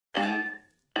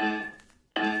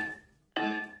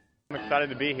excited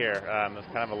to be here. It was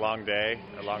kind of a long day,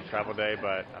 a long travel day,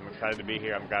 but I'm excited to be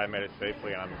here. I'm glad I made it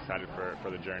safely, and I'm excited for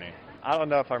the journey. I don't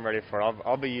know if I'm ready for it.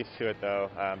 I'll be used to it,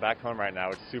 though. Back home right now,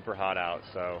 it's super hot out,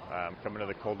 so coming to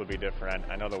the cold will be different.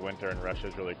 I know the winter in Russia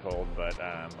is really cold, but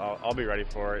I'll be ready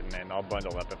for it, and I'll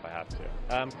bundle up if I have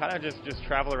to. Kind of just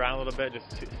travel around a little bit, just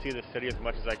see the city as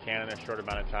much as I can in a short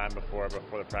amount of time before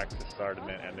the practices start,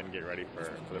 and then get ready for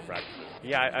the practices.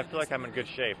 Yeah, I feel like I'm in good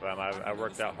shape. I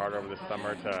worked out hard over the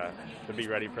summer to be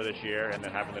ready for this year, and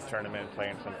then having the tournament and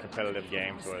playing some competitive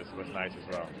games was nice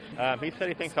as well. He said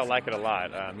he thinks I'll like it a lot.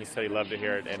 He said he'd love to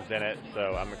hear it in Zenit,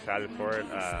 so I'm excited for it.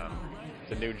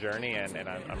 It's a new journey, and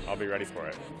I'll be ready for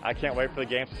it. I can't wait for the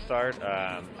games to start.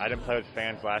 I didn't play with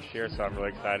fans last year, so I'm really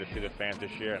excited to see the fans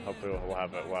this year, and hopefully we'll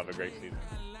have a great season.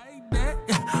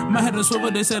 My head is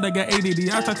swivel, they said I got ADD.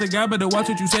 I talk to God, better watch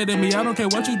what you say to me. I don't care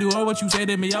what you do or what you say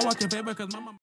to me. I walk in favor because my mama